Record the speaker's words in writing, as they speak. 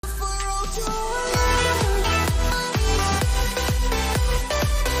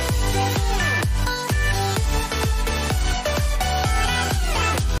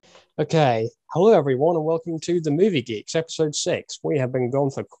Okay, hello everyone, and welcome to the Movie Geeks, episode 6. We have been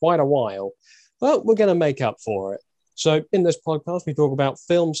gone for quite a while, but we're going to make up for it. So, in this podcast, we talk about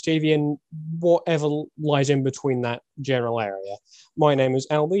films, TV, and whatever lies in between that general area. My name is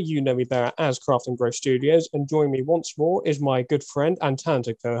Albie, you know me better as Craft and Grow Studios, and joining me once more is my good friend and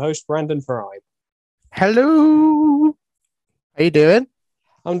talented co host, Brandon Fry. Hello. How you doing?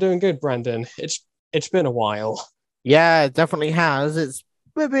 I'm doing good, Brandon. It's been a while. Yeah, it definitely has.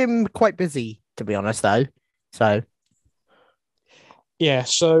 We've been quite busy, to be honest, though. So, Yeah,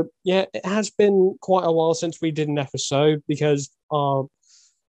 it has been quite a while since we did an episode because our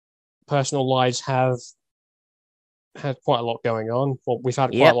personal lives have had quite a lot going on. Well, we've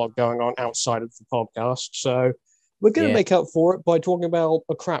had quite a yep, lot going on outside of the podcast. So we're going to yeah, make up for it by talking about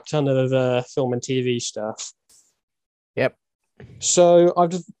a crap ton of film and TV stuff. yep, So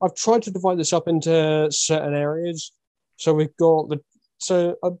I've tried to divide this up into certain areas. So we've got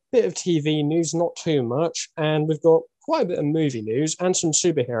a bit of TV news, not too much, and we've got quite a bit of movie news and some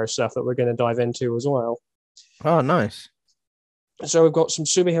superhero stuff that we're going to dive into as well. Oh, nice. So we've got some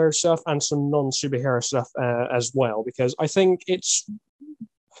superhero stuff and some non-superhero stuff as well, because I think it's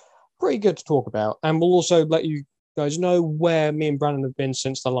pretty good to talk about. And we'll also let you guys know where me and Brandon have been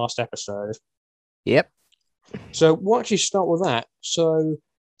since the last episode. Yep. So we'll actually start with that. So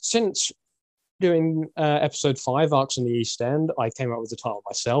since doing episode 5, Arcs in the East End, I came up with the title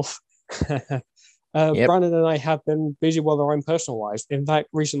myself. Yep. Brandon and I have been busy with our own personal lives. In fact,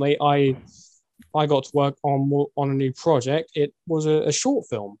 recently I got to work on a new project. It was a short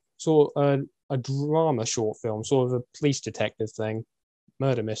film, sort of a drama short film, sort of a police detective thing,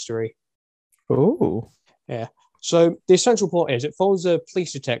 murder mystery. Oh, Yeah. So the essential plot is it follows a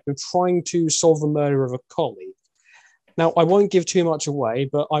police detective trying to solve the murder of a colleague. Now, I won't give too much away,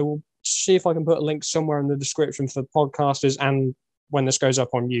 but I will see if I can put a link somewhere in the description for podcasters and when this goes up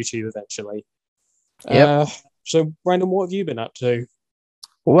on YouTube eventually. yep. So, Brandon, what have you been up to?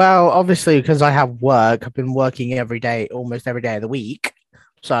 Well, obviously, because I have work, I've been working every day, almost every day of the week.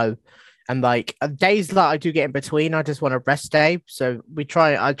 So, and like days that I do get in between, I just want a rest day. So I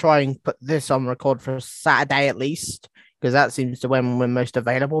try and put this on record for Saturday at least, because that seems to when we're most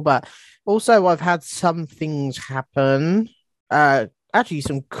available. But also, I've had some things happen. Actually,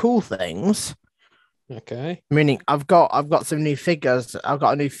 some cool things. Okay. Meaning, I've got some new figures. I've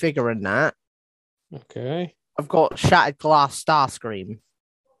got a new figure in that. Okay. I've got Shattered Glass Starscream.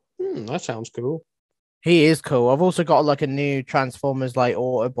 That sounds cool. He is cool. I've also got like a new Transformers like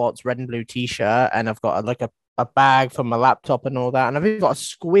Autobots red and blue t-shirt, and I've got a bag for my laptop and all that. And I've even got a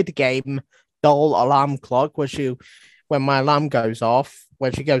Squid Game doll alarm clock, when my alarm goes off,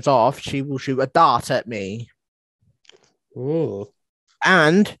 when she goes off, she will shoot a dart at me. Ooh.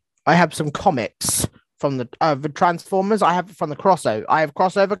 And I have some comics from the Transformers. I have from the crossover. I have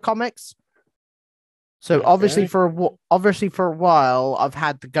crossover comics. So Okay. obviously for a while, I've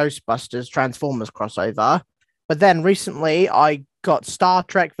had the Ghostbusters Transformers crossover, but then recently I got Star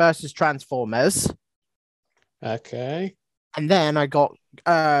Trek versus Transformers, Okay. and then I got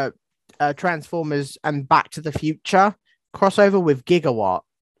Transformers and Back to the Future crossover with Gigawatt.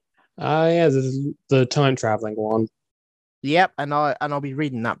 Yeah, the time traveling one. Yep, and I'll be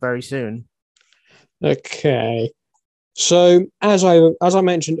reading that very soon. Okay. So as I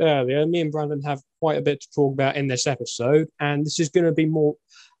mentioned earlier, me and Brandon have quite a bit to talk about in this episode, and this is going to be more.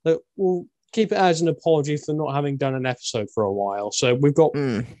 We'll keep it as an apology for not having done an episode for a while. So we've got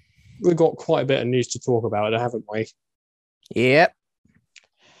quite a bit of news to talk about, haven't we? Yep.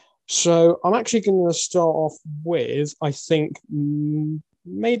 So I'm actually going to start off with, I think,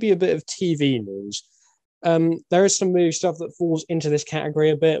 maybe a bit of TV news. There is some movie stuff that falls into this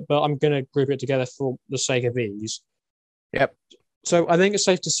category a bit, but I'm going to group it together for the sake of ease. Yep. So I think it's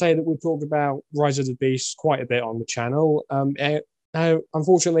safe to say that we've talked about Rise of the Beast quite a bit on the channel.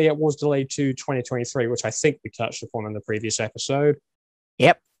 Unfortunately, it was delayed to 2023, which I think we touched upon in the previous episode.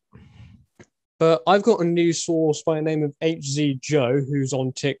 Yep. But I've got a news source by the name of HZ Joe, who's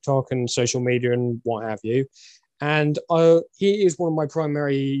on TikTok and social media and what have you. And he is one of my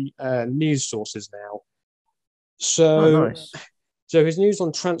primary news sources now. Oh, nice. So his news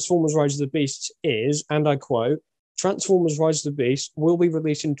on Transformers Rise of the Beast is, and I quote, Transformers Rise of the Beast will be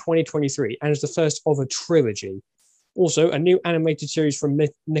released in 2023 and is the first of a trilogy. Also, a new animated series from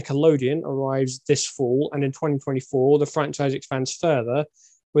Nickelodeon arrives this fall, and in 2024, the franchise expands further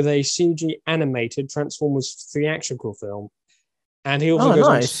with a CG animated Transformers theatrical film. And he also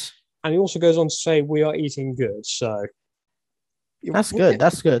goes on to say, "We are eating good." So That's good.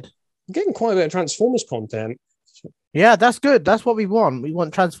 That's good. Getting quite a bit of Transformers content. Yeah, that's good. That's what we want. We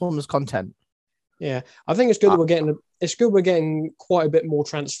want Transformers content. Yeah, I think it's good that we're getting quite a bit more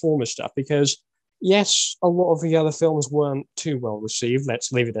Transformers stuff because yes, a lot of the other films weren't too well received.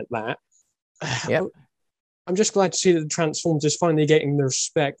 Let's leave it at that. Yep. I'm just glad to see that the Transformers is finally getting the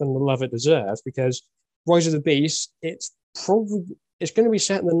respect and the love it deserves because Rise of the Beast, it's going to be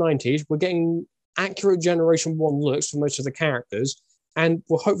set in the 90s. We're getting accurate Generation 1 looks for most of the characters, and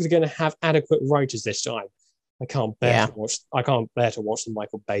we're hopefully going to have adequate writers this time. I can't bear to watch the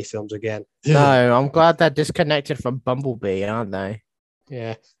Michael Bay films again. No, I'm glad they're disconnected from Bumblebee, aren't they?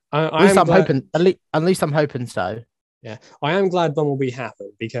 Yeah. At least I'm hoping so. Yeah. I am glad Bumblebee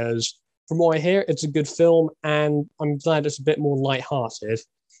happened because from what I hear, it's a good film and I'm glad it's a bit more lighthearted.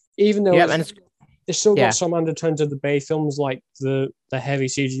 Even though it's still got some undertones of the Bay films like the heavy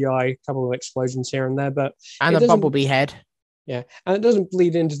CGI, a couple of explosions here and there, but the Bumblebee head. Yeah, and it doesn't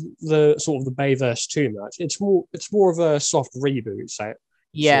bleed into the sort of the Bayverse too much. It's more of a soft reboot.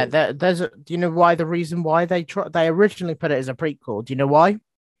 Yeah, do you know why the reason why they originally put it as a prequel? Do you know why?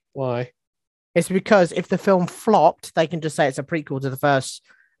 Why? It's because if the film flopped, they can just say it's a prequel to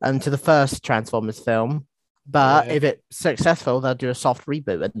the first Transformers film. But if it's successful, they'll do a soft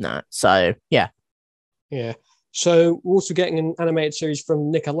reboot in that. So yeah. So we're also getting an animated series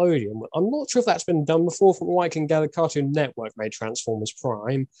from Nickelodeon. I'm not sure if that's been done before. From what I can gather, Cartoon Network made Transformers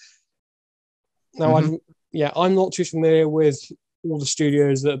Prime. Now, I'm not too familiar with all the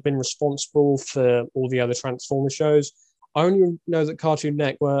studios that have been responsible for all the other Transformers shows. I only know that Cartoon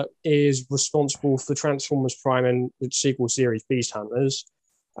Network is responsible for Transformers Prime and its sequel series, Beast Hunters.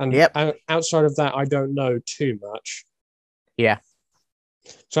 And outside of that, I don't know too much. Yeah.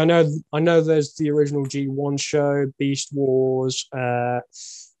 So I know there's the original G1 show, Beast Wars,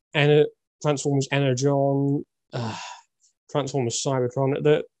 and Transformers Energon, Transformers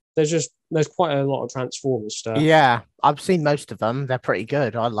Cybertron. There's quite a lot of Transformers stuff. Yeah, I've seen most of them. They're pretty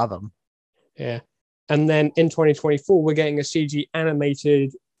good. I love them. Yeah. And then in 2024, we're getting a CG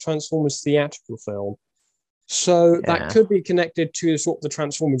animated Transformers theatrical film. So that could be connected to sort of the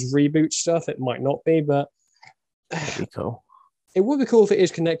Transformers reboot stuff. It might not be, but that'd be cool. It would be cool if it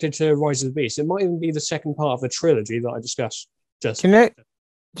is connected to Rise of the Beast. It might even be the second part of the trilogy that I discussed. Did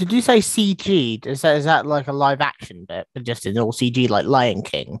you say CG? Is that like a live action bit, but just in all CG like Lion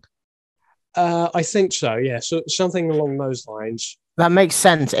King? I think so. Yeah, so something along those lines. That makes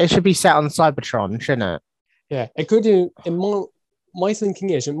sense. It should be set on Cybertron, shouldn't it? Yeah, it could do. My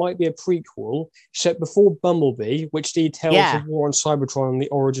thinking is it might be a prequel set before Bumblebee, which details the war on Cybertron and the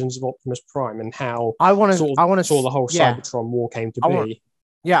origins of Optimus Prime and how I want to saw the whole Cybertron war came to be.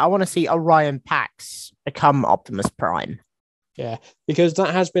 I want to see Orion Pax become Optimus Prime. Yeah, because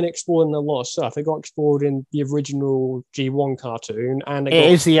that has been explored in a lot of stuff. It got explored in the original G1 cartoon, and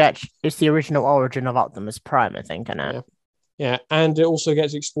it's the original origin of Optimus Prime, I think, isn't it? Yeah, and it also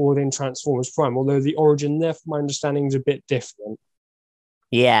gets explored in Transformers Prime, although the origin there, from my understanding, is a bit different.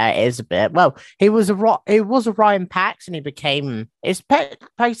 Yeah, it is a bit. Well, it was Orion Pax, and he became. It's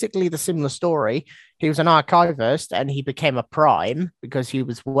basically the similar story. He was an archivist, and he became a Prime because he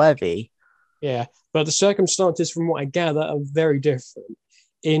was worthy. Yeah, but the circumstances, from what I gather, are very different.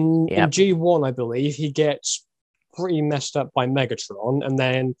 In G1, I believe he gets pretty messed up by Megatron, and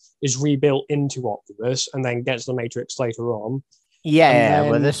then is rebuilt into Optimus, and then gets the Matrix later on.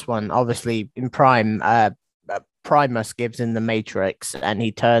 Well, this one obviously in Prime. Primus gives in the Matrix and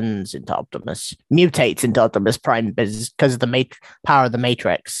he turns into Optimus, mutates into Optimus Prime because of the power of the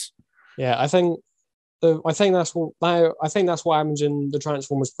Matrix. Yeah, I think that's what happens in the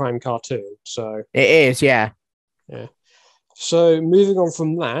Transformers Prime cartoon. So it is, yeah. So moving on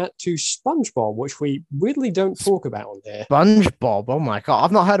from that to SpongeBob, which we weirdly don't talk about on here. SpongeBob, oh my god,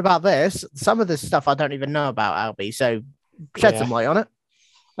 I've not heard about this. Some of this stuff I don't even know about, Albie. So shed some light on it.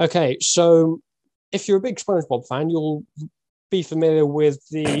 Okay, so if you're a big SpongeBob fan, you'll be familiar with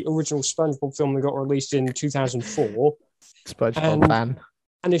the original SpongeBob film that got released in 2004. SpongeBob fan.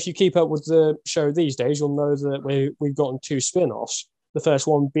 And if you keep up with the show these days, you'll know that we've gotten 2 spin-offs. The first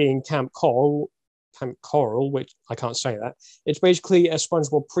one being Camp Coral, which I can't say that. It's basically a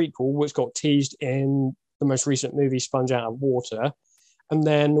SpongeBob prequel, which got teased in the most recent movie, Sponge Out of Water. And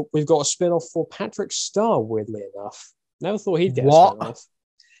then we've got a spin-off for Patrick Star, weirdly enough. Never thought he'd get a spin-off.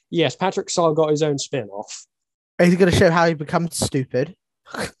 Yes, Patrick Star got his own spin-off. Is he going to show how he becomes stupid?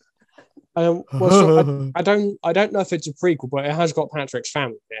 I don't know if it's a prequel, but it has got Patrick's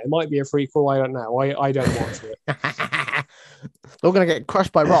family there. It might be a prequel. I don't know. I don't watch it. They're going to get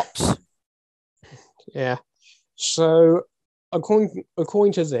crushed by rocks. Yeah. So, according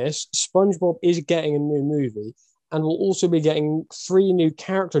to this, SpongeBob is getting a new movie, and we'll also be getting 3 new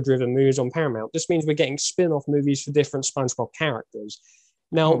character-driven movies on Paramount. This means we're getting spin-off movies for different SpongeBob characters.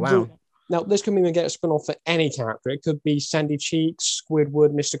 Now, Now, this could even get a spin-off for any character. It could be Sandy Cheeks,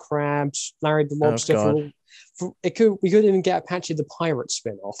 Squidward, Mr. Krabs, Larry the Lobster. We could even get Apache the Pirate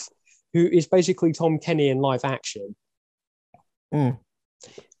spin-off, who is basically Tom Kenny in live action.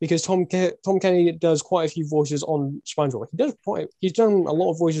 Because Tom Kenny does quite a few voices on SpongeBob. He's done a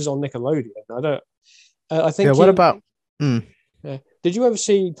lot of voices on Nickelodeon. I think. Yeah, what about? Yeah. Did you ever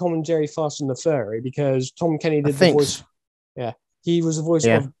see Tom and Jerry Fast and the Furry? Because Tom Kenny did the voice. Yeah, he was the voice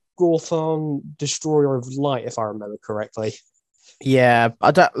of Gorthon, Destroyer of Light, if I remember correctly. Yeah,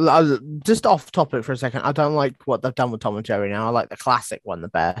 just off topic for a second. I don't like what they've done with Tom and Jerry now. I like the classic one the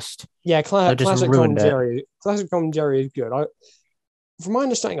best. Yeah, classic Tom and Jerry. Classic Tom and Jerry is good. From my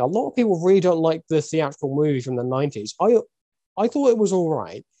understanding, a lot of people really don't like the theatrical movie from the 90s. I thought it was all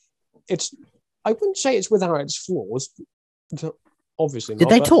right. I wouldn't say it's without its flaws. Obviously not. Did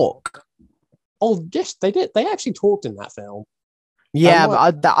they talk? Oh, yes, they did. They actually talked in that film. Yeah,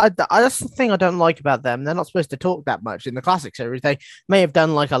 but that's the thing I don't like about them. They're not supposed to talk that much in the classic series. They may have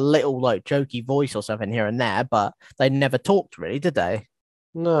done like a little like jokey voice or something here and there, but they never talked really, did they?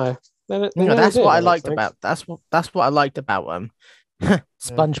 No. That's what I liked about. That's what I liked about them.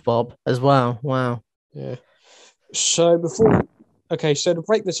 SpongeBob as well. Wow. Yeah. So to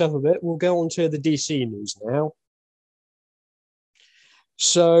break this up a bit, we'll go on to the DC news now.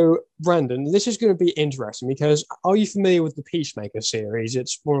 So, Brandon, this is going to be interesting because are you familiar with the Peacemaker series?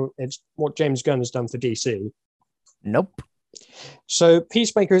 It's what James Gunn has done for DC. Nope. So,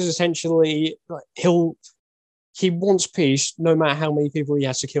 Peacemaker is essentially he wants peace no matter how many people he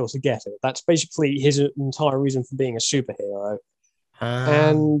has to kill to get it. That's basically his entire reason for being a superhero.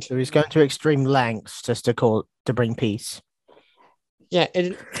 And so he's going to extreme lengths just to bring peace. Yeah,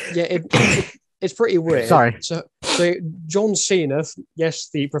 it's pretty weird. Sorry. So John Cena, yes,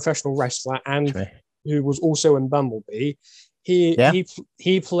 the professional wrestler, and who was also in Bumblebee,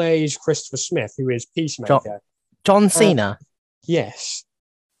 he plays Christopher Smith, who is Peacemaker. John Cena. Yes,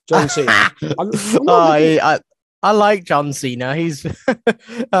 John Cena. I like John Cena. He's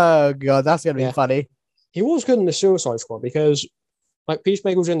oh god, that's gonna be funny. He was good in the Suicide Squad because like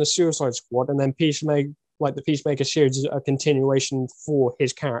Peacemaker was in the Suicide Squad, and then the Peacemaker series is a continuation for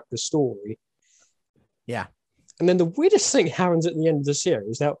his character's story. Yeah. And then the weirdest thing happens at the end of the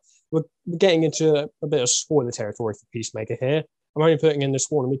series. Now, we're getting into a bit of spoiler territory for Peacemaker here. I'm only putting in this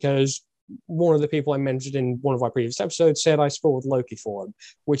warning because one of the people I mentioned in one of my previous episodes said I spoiled Loki for him,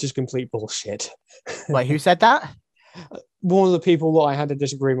 which is complete bullshit. Wait, who said that? One of the people that I had a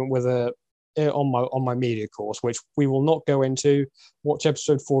disagreement with on my media course, which we will not go into. Watch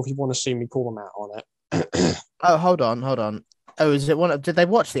episode 4 if you want to see me call them out on it. Oh, hold on. Oh, is it one? Did they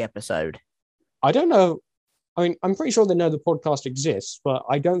watch the episode? I don't know. I mean, I'm pretty sure they know the podcast exists, but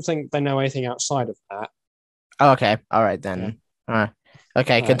I don't think they know anything outside of that. Oh, okay. All right, then. Yeah. All right.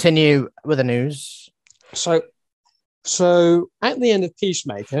 Okay, continue with the news. So at the end of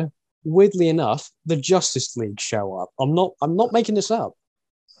Peacemaker, weirdly enough, the Justice League show up. I'm not making this up.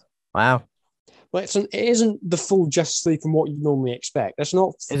 Wow. But it isn't the full Justice League from what you normally expect. That's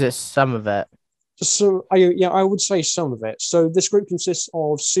not. Is it some of it? So I would say some of it. So this group consists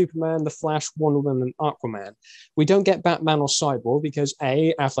of Superman, The Flash, Wonder Woman, and Aquaman. We don't get Batman or Cyborg because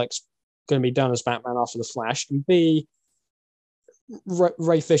A, Affleck's going to be done as Batman after The Flash, and B,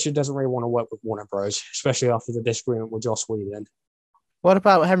 Ray Fisher doesn't really want to work with Warner Bros., especially after the disagreement with Joss Whedon. What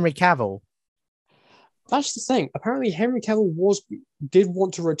about Henry Cavill? That's the thing. Apparently, Henry Cavill did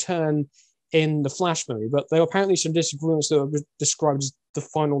want to return in the Flash movie, but there were apparently some disagreements that were described as the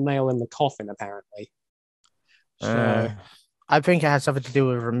final nail in the coffin, apparently. So, I think it has something to do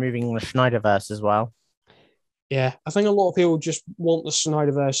with removing the Snyderverse as well. Yeah, I think a lot of people just want the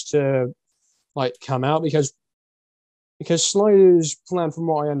Snyderverse to come out because Snyder's plan, from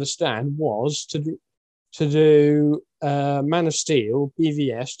what I understand, was to do Man of Steel,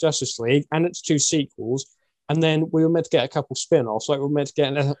 BVS, Justice League, and its 2 sequels, and then we were meant to get a couple spin-offs. Like we were meant to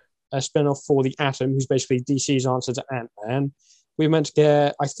get a spin-off for the Atom, who's basically DC's answer to Ant-Man. We were meant to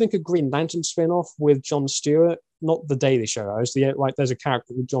get, I think, a Green Lantern spin-off with Jon Stewart, not the Daily Show. There's a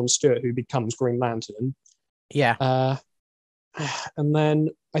character with Jon Stewart who becomes Green Lantern. Yeah. And then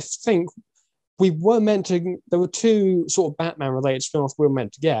I think there were 2 sort of Batman-related spin-offs we were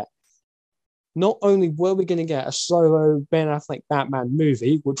meant to get. Not only were we going to get a solo Ben Affleck Batman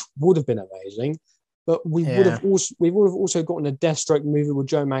movie, which would have been amazing, but we would have also gotten a Deathstroke movie with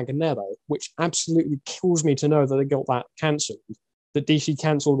Joe Manganiello, which absolutely kills me to know that they got that cancelled. That DC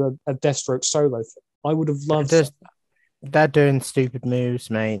cancelled a Deathstroke solo film. I would have loved that. They're doing stupid moves,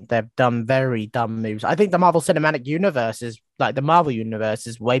 mate. They've done very dumb moves. I think the Marvel Cinematic Universe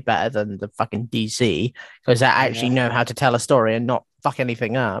is way better than the fucking DC because they actually know how to tell a story and not fuck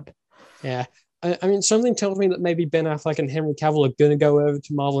anything up. Yeah. I mean, something tells me that maybe Ben Affleck and Henry Cavill are going to go over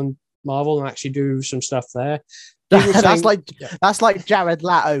to Marvel and actually do some stuff there. People that's saying, like yeah, that's like Jared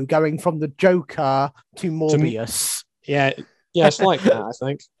Leto going from the Joker to to, Morbius. yeah, yeah, it's like that, I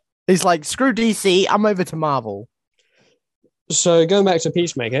think. He's like, screw DC, I'm over to Marvel. So going back to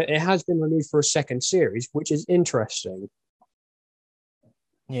Peacemaker, it has been renewed for a second series, which is interesting.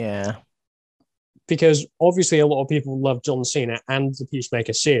 Yeah. Because obviously a lot of people love John Cena and the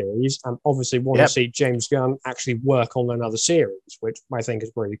Peacemaker series, and obviously want to see James Gunn actually work on another series, which I think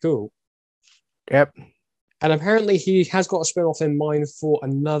is really cool. Yep. And apparently he has got a spin-off in mind for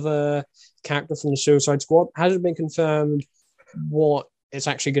another character from the Suicide Squad. Hasn't been confirmed what it's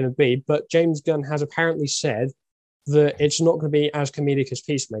actually going to be, but James Gunn has apparently said that it's not going to be as comedic as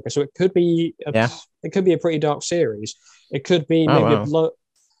Peacemaker. So it could be it could be a pretty dark series. It could be maybe a blood.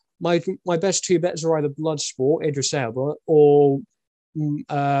 My best two bets are either Bloodsport, Idris Elba, or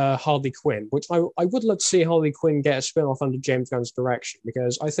Harley Quinn, which I would love to see Harley Quinn get a spin-off under James Gunn's direction,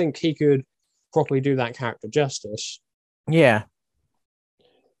 because I think he could properly do that character justice. Yeah.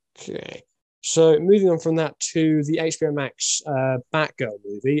 Okay. So moving on from that to the HBO Max Batgirl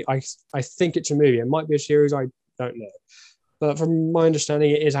movie, I think it's a movie. It might be a series, I don't know. But from my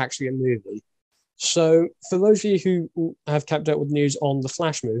understanding, it is actually a movie. So for those of you who have kept up with news on the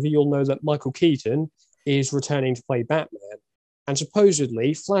Flash movie, you'll know that Michael Keaton is returning to play Batman. And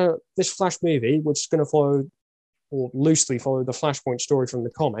supposedly, this Flash movie, which is going to follow, or loosely follow, the Flashpoint story from the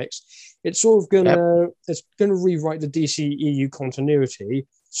comics, it's sort of it's gonna rewrite the DCEU continuity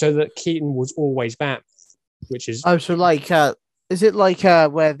so that Keaton was always Batman, which is so like is it like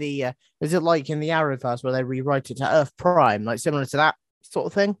where the is it like in the Arrowverse where they rewrite it to Earth Prime, like similar to that sort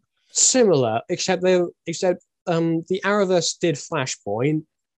of thing? similar, except the Arrowverse did Flashpoint.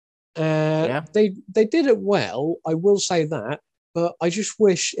 They did it well, I will say that, but I just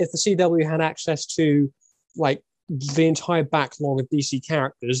wish if the CW had access to like the entire backlog of DC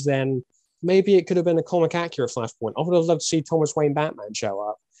characters, then maybe it could have been a comic accurate Flashpoint. I would have loved to see Thomas Wayne Batman show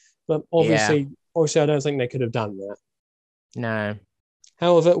up, but obviously I don't think they could have done that. No.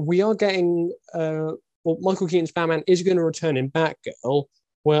 However, we are getting Michael Keaton's Batman is going to return in Batgirl,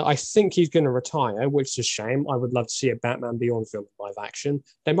 where I think he's going to retire, which is a shame. I would love to see a Batman Beyond film live action.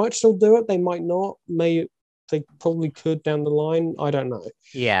 They might still do it. They might not. They probably could down the line. I don't know.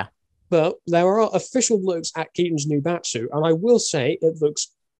 Yeah. But there are official looks at Keaton's new Batsuit, and I will say it looks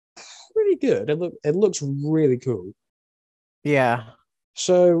pretty good. It looks really cool. Yeah.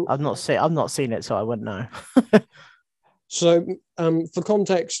 So I've not seen it, so I wouldn't know. So for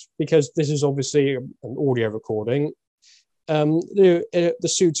context, because this is obviously an audio recording, the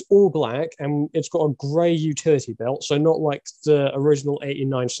suit's all black and it's got a grey utility belt, so not like the original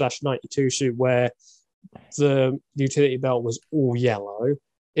 89/92 suit where the utility belt was all yellow.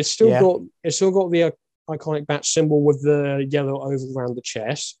 It's still got the iconic bat symbol with the yellow oval around the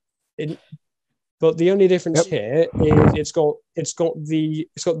chest. But the only difference here is it's got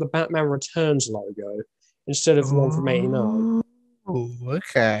the Batman Returns logo instead of the one from 89. Oh,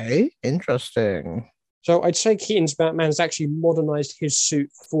 okay. Interesting. So I'd say Keaton's Batman has actually modernized his suit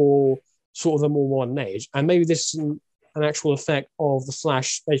for sort of the more modern age. And maybe this is an actual effect of the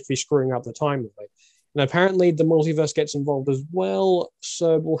Flash basically screwing up the timeline. And apparently the multiverse gets involved as well.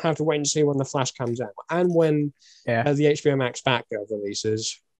 So we'll have to wait and see when the Flash comes out and when the HBO Max Batgirl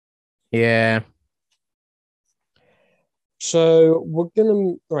releases. Yeah. So we're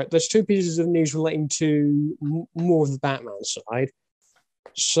going to... there's two pieces of news relating to more of the Batman side.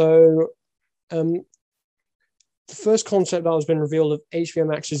 So the first concept that has been revealed of HBO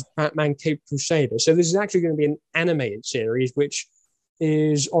Max's Batman Caped Crusader. So this is actually going to be an animated series, which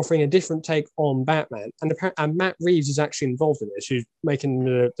is offering a different take on Batman. And Matt Reeves is actually involved in this, who's making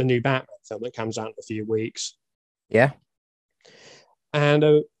the new Batman film that comes out in a few weeks. Yeah.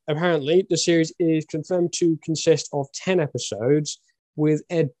 And apparently the series is confirmed to consist of 10 episodes with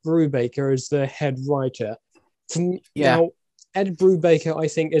Ed Brubaker as the head writer. Now, Ed Brubaker, I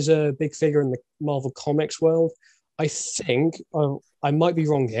think, is a big figure in the Marvel Comics world. I think, I might be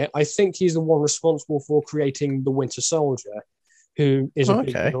wrong here, I think he's the one responsible for creating the Winter Soldier, who is a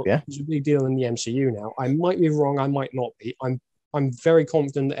big deal in the MCU now. I might be wrong, I might not be. I'm very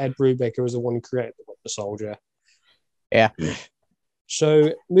confident that Ed Brubaker is the one who created the Winter Soldier. Yeah.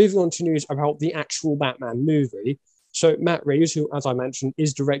 So moving on to news about the actual Batman movie. So Matt Reeves, who, as I mentioned,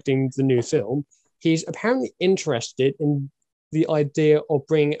 is directing the new film, he's apparently interested in the idea of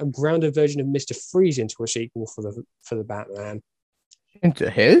bringing a grounded version of Mr. Freeze into a sequel for the Batman. Into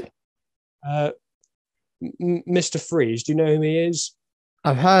who? Mr. Freeze. Do you know who he is?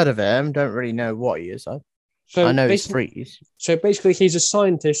 I've heard of him. Don't really know what he is, though. I know it's freeze. So basically, he's a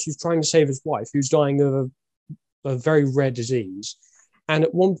scientist who's trying to save his wife, who's dying of a very rare disease. And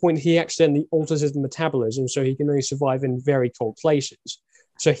at one point, he accidentally alters his metabolism, so he can only survive in very cold places.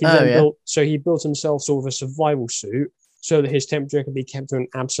 So he built himself sort of a survival suit so that his temperature can be kept to an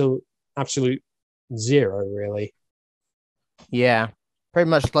absolute zero, really. Yeah, pretty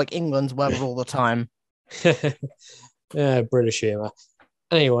much like England's weather all the time. British humour.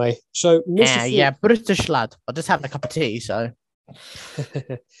 Anyway, so British lad. I just had a cup of tea, so.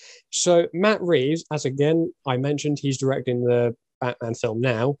 So Matt Reeves, as again I mentioned, he's directing the Batman film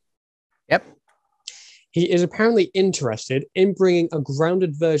now. Yep. He is apparently interested in bringing a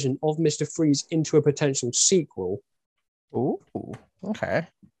grounded version of Mr. Freeze into a potential sequel. Ooh, okay.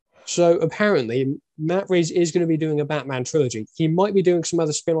 So apparently, Matt Reeves is going to be doing a Batman trilogy. He might be doing some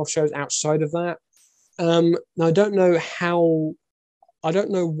other spin-off shows outside of that. I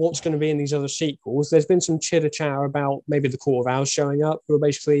don't know what's going to be in these other sequels. There's been some chitter-chatter about maybe the Court of Owls showing up, who are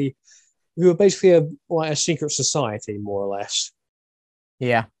basically a secret society, more or less.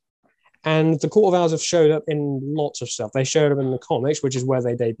 Yeah. And the Court of Owls have showed up in lots of stuff. They showed up in the comics, which is where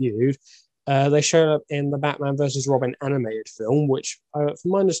they debuted. They showed up in the Batman vs. Robin animated film, which, from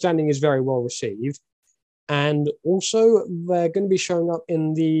my understanding, is very well received. And also, they're going to be showing up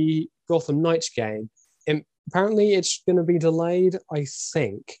in the Gotham Knights game. And apparently, it's going to be delayed, I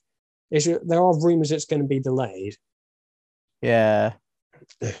think. There are rumors it's going to be delayed. Yeah.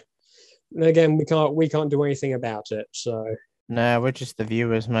 And again, we can't do anything about it, so... No, we're just the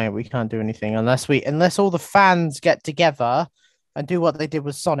viewers, mate. We can't do anything unless all the fans get together and do what they did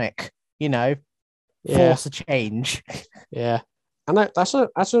with Sonic, force a change. Yeah. And that's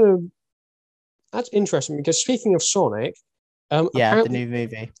interesting, because speaking of Sonic, the new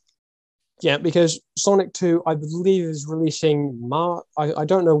movie. Yeah, because Sonic 2, I believe, is releasing March. I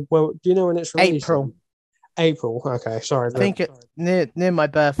don't know. Well, do you know when it's releasing? April. Okay, sorry. I think it's near my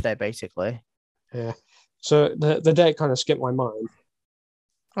birthday, basically. Yeah. So the date kind of skipped my mind.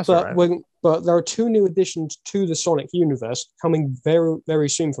 That's but right. But there are 2 new additions to the Sonic universe coming very, very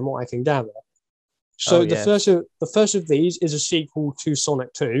soon, from what I can gather. So the first of these is a sequel to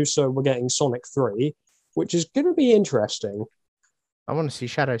Sonic 2. So we're getting Sonic 3, which is going to be interesting. I want to see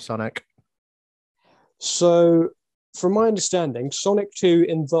Shadow Sonic. So, from my understanding, Sonic 2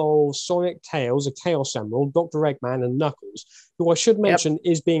 involves Sonic, Tails, a Chaos Emerald, Dr. Eggman, and Knuckles, who I should mention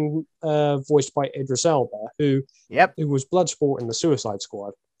is being voiced by Idris Elba, who was Bloodsport in the Suicide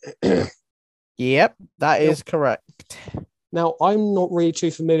Squad. Yep, that is correct. Now, I'm not really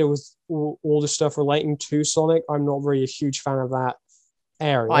too familiar with all the stuff relating to Sonic. I'm not really a huge fan of that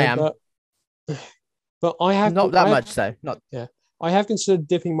area. I am. But I have... Not that much, though. Yeah. I have considered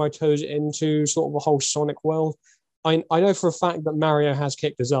dipping my toes into sort of the whole Sonic world. I know for a fact that Mario has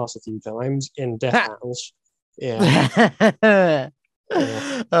kicked his ass a few times in death battles. Yeah. Yeah.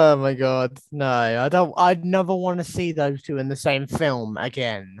 Oh my god. No, I don't. I'd never want to see those two in the same film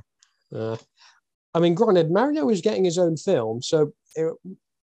again. I mean, granted, Mario is getting his own film, so...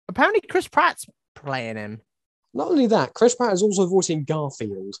 Apparently Chris Pratt's playing him. Not only that, Chris Pratt is also voicing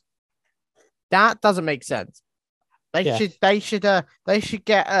Garfield. That doesn't make sense. They should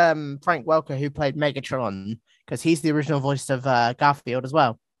get Frank Welker, who played Megatron, because he's the original voice of Garfield as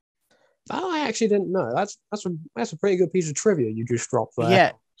well. That I actually didn't know. That's a pretty good piece of trivia you just dropped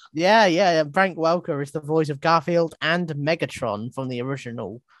there. Yeah. Frank Welker is the voice of Garfield and Megatron from the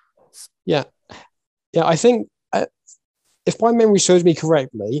original. Yeah. I think if my memory serves me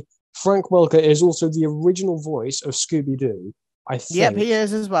correctly, Frank Welker is also the original voice of Scooby-Doo. I think. Yep, he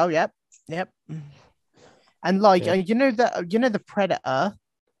is as well. Yep. And the Predator.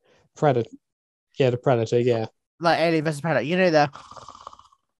 Predator. Yeah, the Predator. Yeah. Like Alien vs Predator.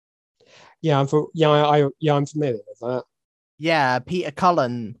 Yeah, I'm familiar with that. Yeah, Peter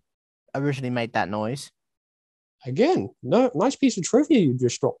Cullen originally made that noise. Again, nice piece of trivia you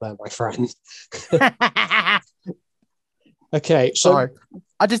just dropped there, my friend. Okay, so sorry,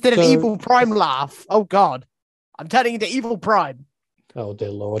 I just did an Evil Prime laugh. Oh God, I'm turning into Evil Prime. Oh dear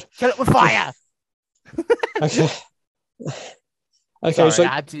Lord! Kill it with fire. Okay. Sorry, so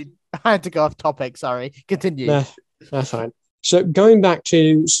I had to go off topic. Sorry, continue. Nah, that's fine. So going back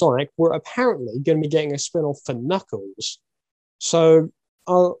to Sonic, we're apparently going to be getting a spin-off for Knuckles. So,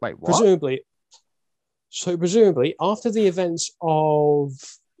 wait, what? Presumably, after the events of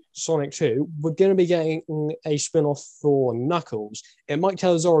Sonic 2, we're going to be getting a spin-off for Knuckles. It might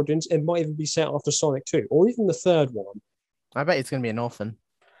tell his origins. It might even be set after Sonic 2, or even the third one. I bet it's going to be an orphan.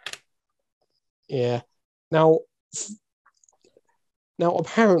 Yeah. Now,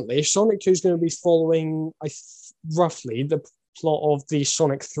 apparently, Sonic 2 is going to be following roughly the plot of the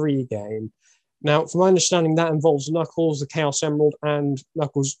Sonic 3 game. Now, from my understanding, that involves Knuckles, the Chaos Emerald, and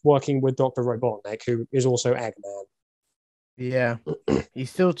Knuckles working with Dr. Robotnik, who is also Eggman. Yeah. He's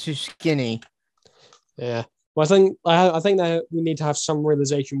still too skinny. Yeah. Well, I think that we need to have some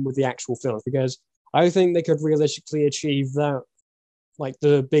realization with the actual films, because I don't think they could realistically achieve that, like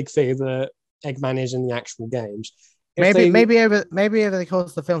the big figure that Eggman is in the actual games. Maybe over the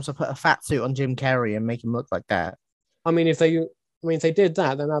course of the films, they'll put a fat suit on Jim Carrey and make him look like that. If they did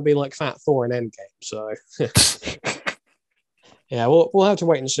that, then that'd be like Fat Thor in Endgame. So, yeah, we'll have to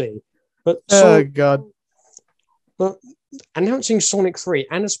wait and see. But God! But announcing Sonic 3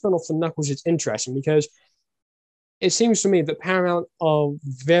 and a spin-off for Knuckles is interesting, because it seems to me that Paramount are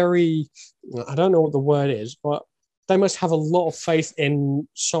very, I don't know what the word is, but they must have a lot of faith in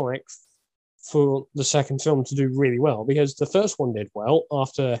Sonic for the second film to do really well, because the first one did well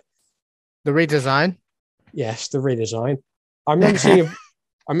after the redesign. Yes, the redesign. I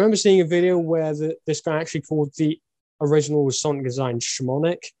remember seeing a video where this guy actually called the original Sonic design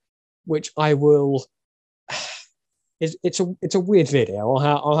Schmonic, which I will. It's a weird video.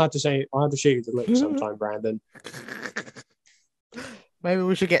 I'll have to show you the link sometime, Brandon. Maybe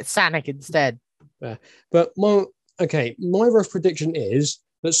we should get Sonic instead. Yeah. But my rough prediction is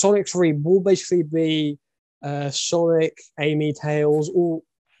that Sonic 3 will basically be Sonic, Amy, Tails, all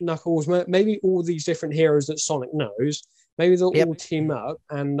Knuckles, maybe all these different heroes that Sonic knows. Maybe they'll all team up,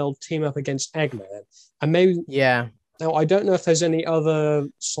 and they'll team up against Eggman. And maybe Now I don't know if there's any other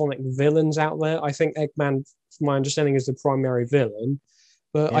Sonic villains out there. I think Eggman, from my understanding, is the primary villain.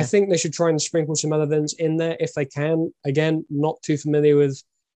 But I think they should try and sprinkle some other villains in there if they can. Again, not too familiar with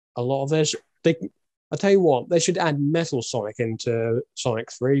a lot of this. I'll tell you what, they should add Metal Sonic into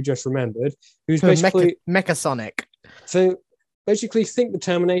Sonic 3, just remembered, who's basically Mecha Sonic. So basically think the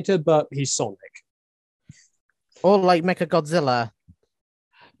Terminator, but he's Sonic. Or like Mecha Godzilla.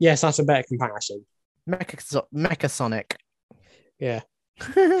 Yes, that's a better comparison. Mecha Sonic. Yeah.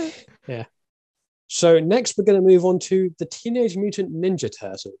 Yeah. So next we're going to move on to the Teenage Mutant Ninja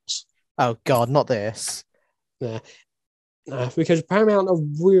Turtles. Oh God, not this. Yeah. Because Paramount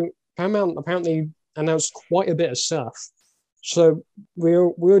apparently announced quite a bit of stuff. So we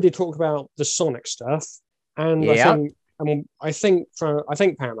already talked about the Sonic stuff, and I think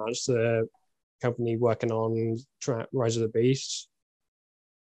Paramount's the company working on Rise of the Beasts.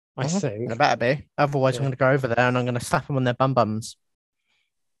 I think it better be. Otherwise, I'm going to go over there and I'm going to slap them on their bums.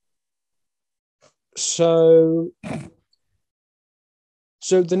 So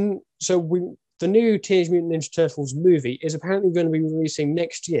the new Teenage Mutant Ninja Turtles movie is apparently going to be releasing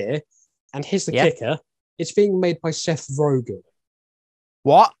next year, and here's the kicker: it's being made by Seth Rogen.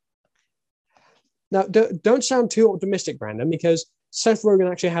 What? Now, don't sound too optimistic, Brandon, because Seth Rogen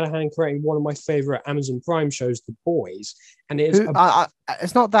actually had a hand creating one of my favorite Amazon Prime shows, The Boys, and it is.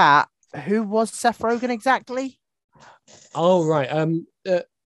 It's not that. Who was Seth Rogen exactly? Oh right.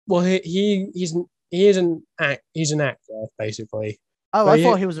 Well, he's an actor basically. Oh, I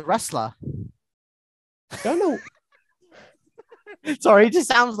thought he was a wrestler. Don't know. Sorry, he just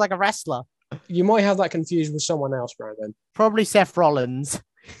sounds like a wrestler. You might have that confused with someone else, Brandon. Probably Seth Rollins.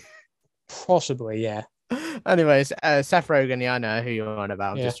 Possibly, yeah. Anyways, Seth Rogen, I know who you're on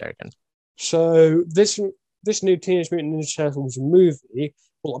about. I'm just joking. So this new Teenage Mutant Ninja Turtles movie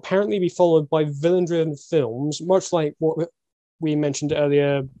will apparently be followed by villain-driven films, much like what we mentioned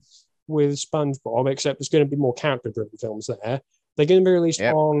earlier with SpongeBob, except it's going to be more character-driven films there. They're going to be released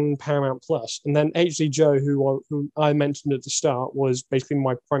on Paramount Plus. And then HD Joe, who I mentioned at the start, was basically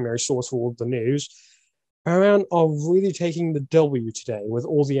my primary source for all the news. Paramount are really taking the W today with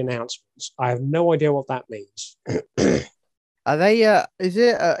all the announcements. I have no idea what that means. Are they? Is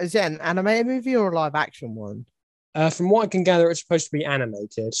it an animated movie or a live action one? From what I can gather, it's supposed to be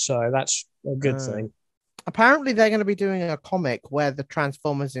animated, so that's a good thing. Apparently, they're going to be doing a comic where the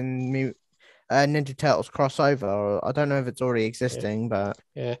Transformers and Ninja Turtles cross over. I don't know if it's already existing, but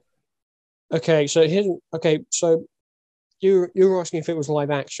Okay, so you're asking if it was live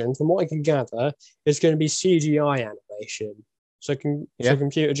action. From what I can gather, it's going to be CGI animation, so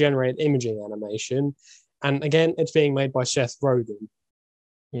computer generated imaging animation, and again, it's being made by Seth Rogen.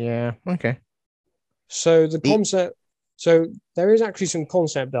 Yeah. Okay. So the concept. So there is actually some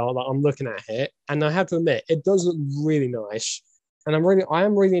concept art that I'm looking at here, and I have to admit, it does look really nice. And I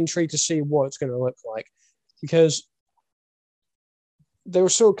am really intrigued to see what it's going to look like, because there are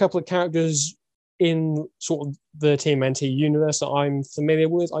still a couple of characters in sort of the TMNT universe that I'm familiar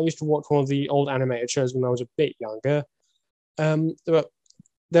with. I used to watch one of the old animated shows when I was a bit younger. There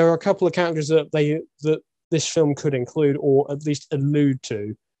are a couple of characters that this film could include or at least allude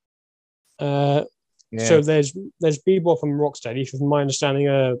to. So there's Bebop and Rocksteady, from my understanding,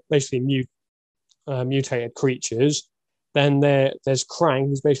 are basically mutated creatures. Then there's Krang,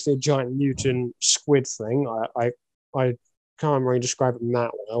 who's basically a giant mutant squid thing. I can't really describe him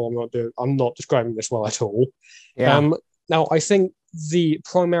that well. I'm not describing this well at all. Yeah. Now I think the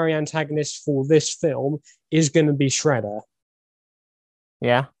primary antagonist for this film is going to be Shredder.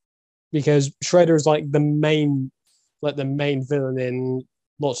 Yeah. Because Shredder is like the main villain in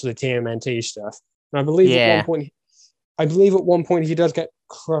lots of the TMNT stuff. And I believe at one point he does get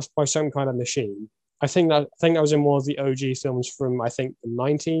crushed by some kind of machine. I think that was in one of the OG films from I think the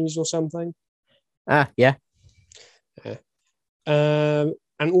 90s or something. Yeah.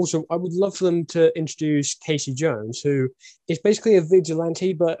 And also, I would love for them to introduce Casey Jones, who is basically a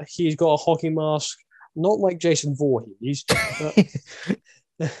vigilante, but he's got a hockey mask, not like Jason Voorhees.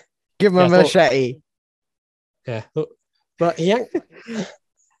 Give him a machete. Yeah, but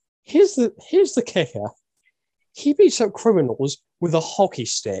here's the kicker: he beats up criminals with a hockey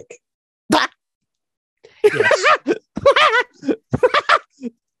stick. Yes.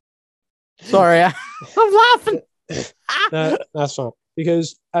 Sorry, I'm laughing. That's fine.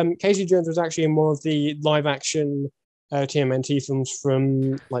 Because Casey Jones was actually in one of the live-action TMNT films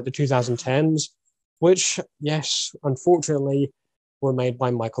from like the 2010s, which, yes, unfortunately, were made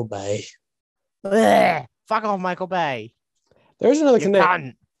by Michael Bay. Fuck off, Michael Bay. There's another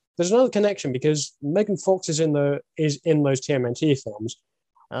connection. There's another connection because Megan Fox is in those TMNT films.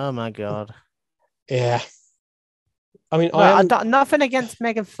 Oh my god. Yeah. I mean, I got nothing against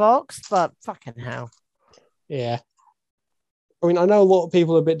Megan Fox, but fucking hell. Yeah. I mean, I know a lot of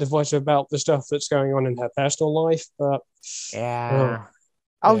people are a bit divisive about the stuff that's going on in her personal life, but yeah.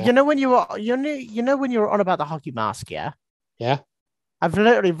 Yeah. You know when you were on about the hockey mask, yeah? Yeah. I've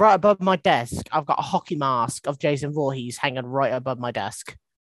literally right above my desk, I've got a hockey mask of Jason Voorhees hanging right above my desk.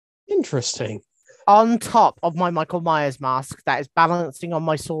 Interesting. On top of my Michael Myers mask that is balancing on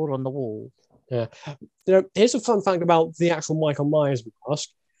my sword on the wall. Yeah. Here's a fun fact about the actual Michael Myers mask.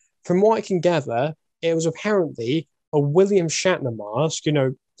 From what I can gather, it was apparently a William Shatner mask, you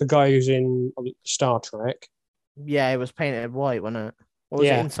know, the guy who's in Star Trek. Yeah, it was painted white, wasn't it? Or was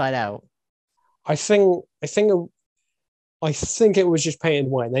it inside out? I think it was just painted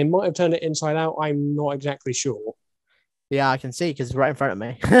white. They might have turned it inside out. I'm not exactly sure. Yeah, I can see because it's right in front of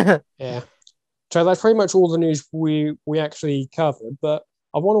me. Yeah. So that's pretty much all the news we actually covered. But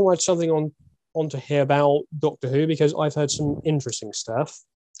I want to add something onto here about Doctor Who because I've heard some interesting stuff.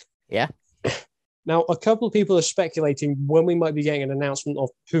 Yeah. Now, a couple of people are speculating when we might be getting an announcement of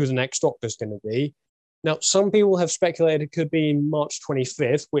who the next Doctor is going to be. Now, some people have speculated it could be March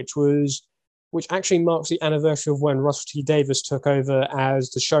 25th, which actually marks the anniversary of when Russell T Davies took over as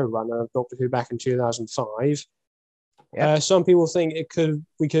the showrunner of Doctor Who back in 2005. Yep. Some people think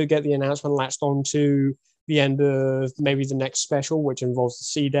we could get the announcement latched on to the end of maybe the next special, which involves the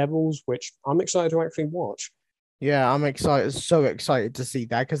Sea Devils, which I'm excited to actually watch. Yeah, I'm excited, so excited to see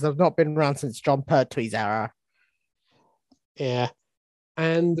that because they've not been around since John Pertwee's era. Yeah,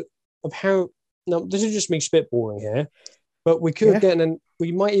 and now this is just me spitballing here, but we could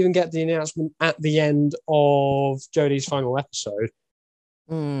we might even get the announcement at the end of Jodie's final episode.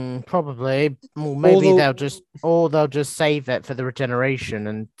 Probably. Well, maybe they'll just save it for the regeneration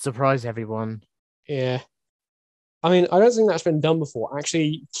and surprise everyone. Yeah, I mean, I don't think that's been done before.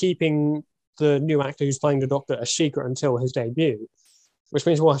 Actually, keeping the new actor who's playing the Doctor a secret until his debut, which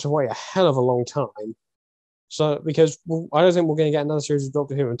means we'll have to wait a hell of a long time. So, because I don't think we're going to get another series of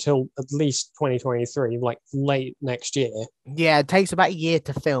Doctor Who until at least 2023, like late next year. Yeah, it takes about a year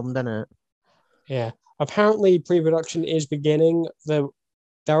to film, doesn't it? Yeah. Apparently, pre-production is beginning. There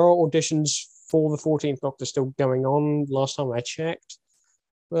are auditions for the 14th Doctor still going on. Last time I checked,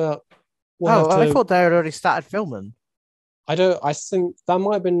 well, I thought they had already started filming. I think that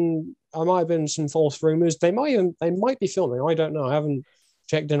might have been some false rumors. They might be filming. I don't know. I haven't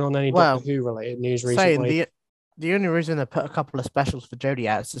checked in on any Doctor Who related news recently. The only reason they put a couple of specials for Jodie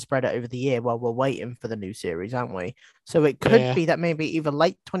out is to spread it over the year while we're waiting for the new series, aren't we? So it could be that maybe either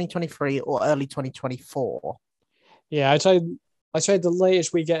late 2023 or early 2024. Yeah, I'd say the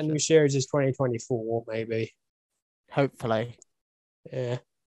latest we get a new series is 2024, maybe. Hopefully. Yeah.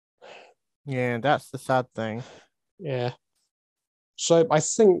 Yeah, that's the sad thing. Yeah. So I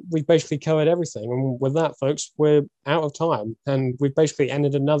think we've basically covered everything. And with that, folks, we're out of time. And we've basically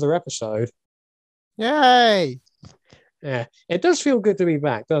ended another episode. Yay! Yeah. It does feel good to be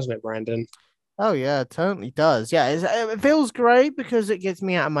back, doesn't it, Brandon? Oh, yeah, it totally does. Yeah, it feels great because it gets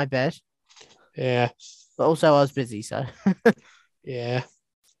me out of my bed. Yeah. But also I was busy, so. Yeah.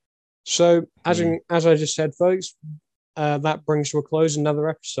 So, as I just said, folks, that brings to a close another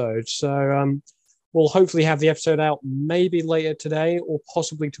episode. So, we'll hopefully have the episode out maybe later today or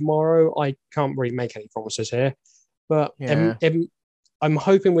possibly tomorrow. I can't really make any promises here, but I'm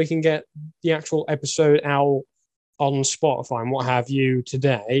hoping we can get the actual episode out on Spotify and what have you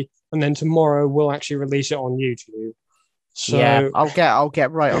today, and then tomorrow we'll actually release it on YouTube. So yeah, I'll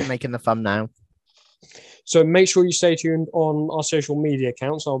get right on making the thumbnail. So make sure you stay tuned on our social media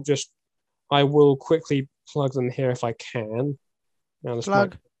accounts. I will quickly plug them here if I can. Now this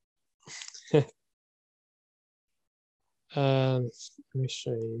Plug. Let me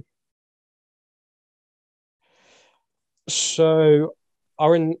see. So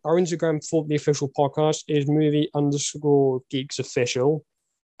our Instagram for the official podcast is movie_geeks official.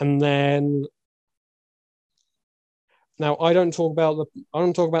 And then now I don't talk about the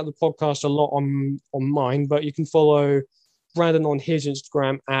podcast a lot on mine, but you can follow Brandon on his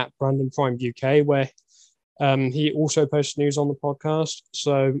Instagram at Brandon Prime UK, where he also posts news on the podcast.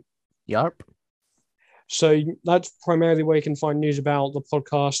 So Yarp. So that's primarily where you can find news about the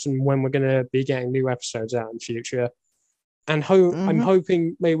podcast and when we're going to be getting new episodes out in the future. And I'm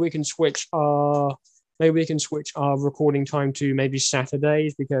hoping maybe we can switch our recording time to maybe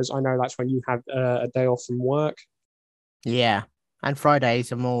Saturdays, because I know that's when you have a day off from work. Yeah, and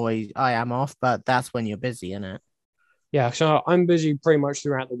Fridays I am off, but that's when you're busy, isn't it? Yeah, so I'm busy pretty much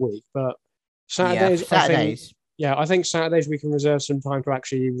throughout the week, but Saturdays. I think Saturdays we can reserve some time to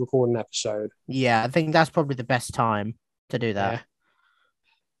actually record an episode. Yeah, I think that's probably the best time to do that.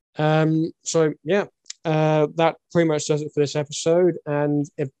 Yeah. That pretty much does it for this episode, and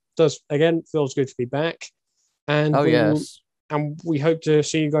it feels good to be back. And and we hope to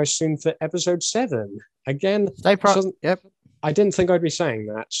see you guys soon for episode 7. Again, stay primed. Yep. I didn't think I'd be saying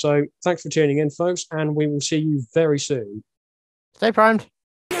that. So thanks for tuning in, folks, and we will see you very soon. Stay primed.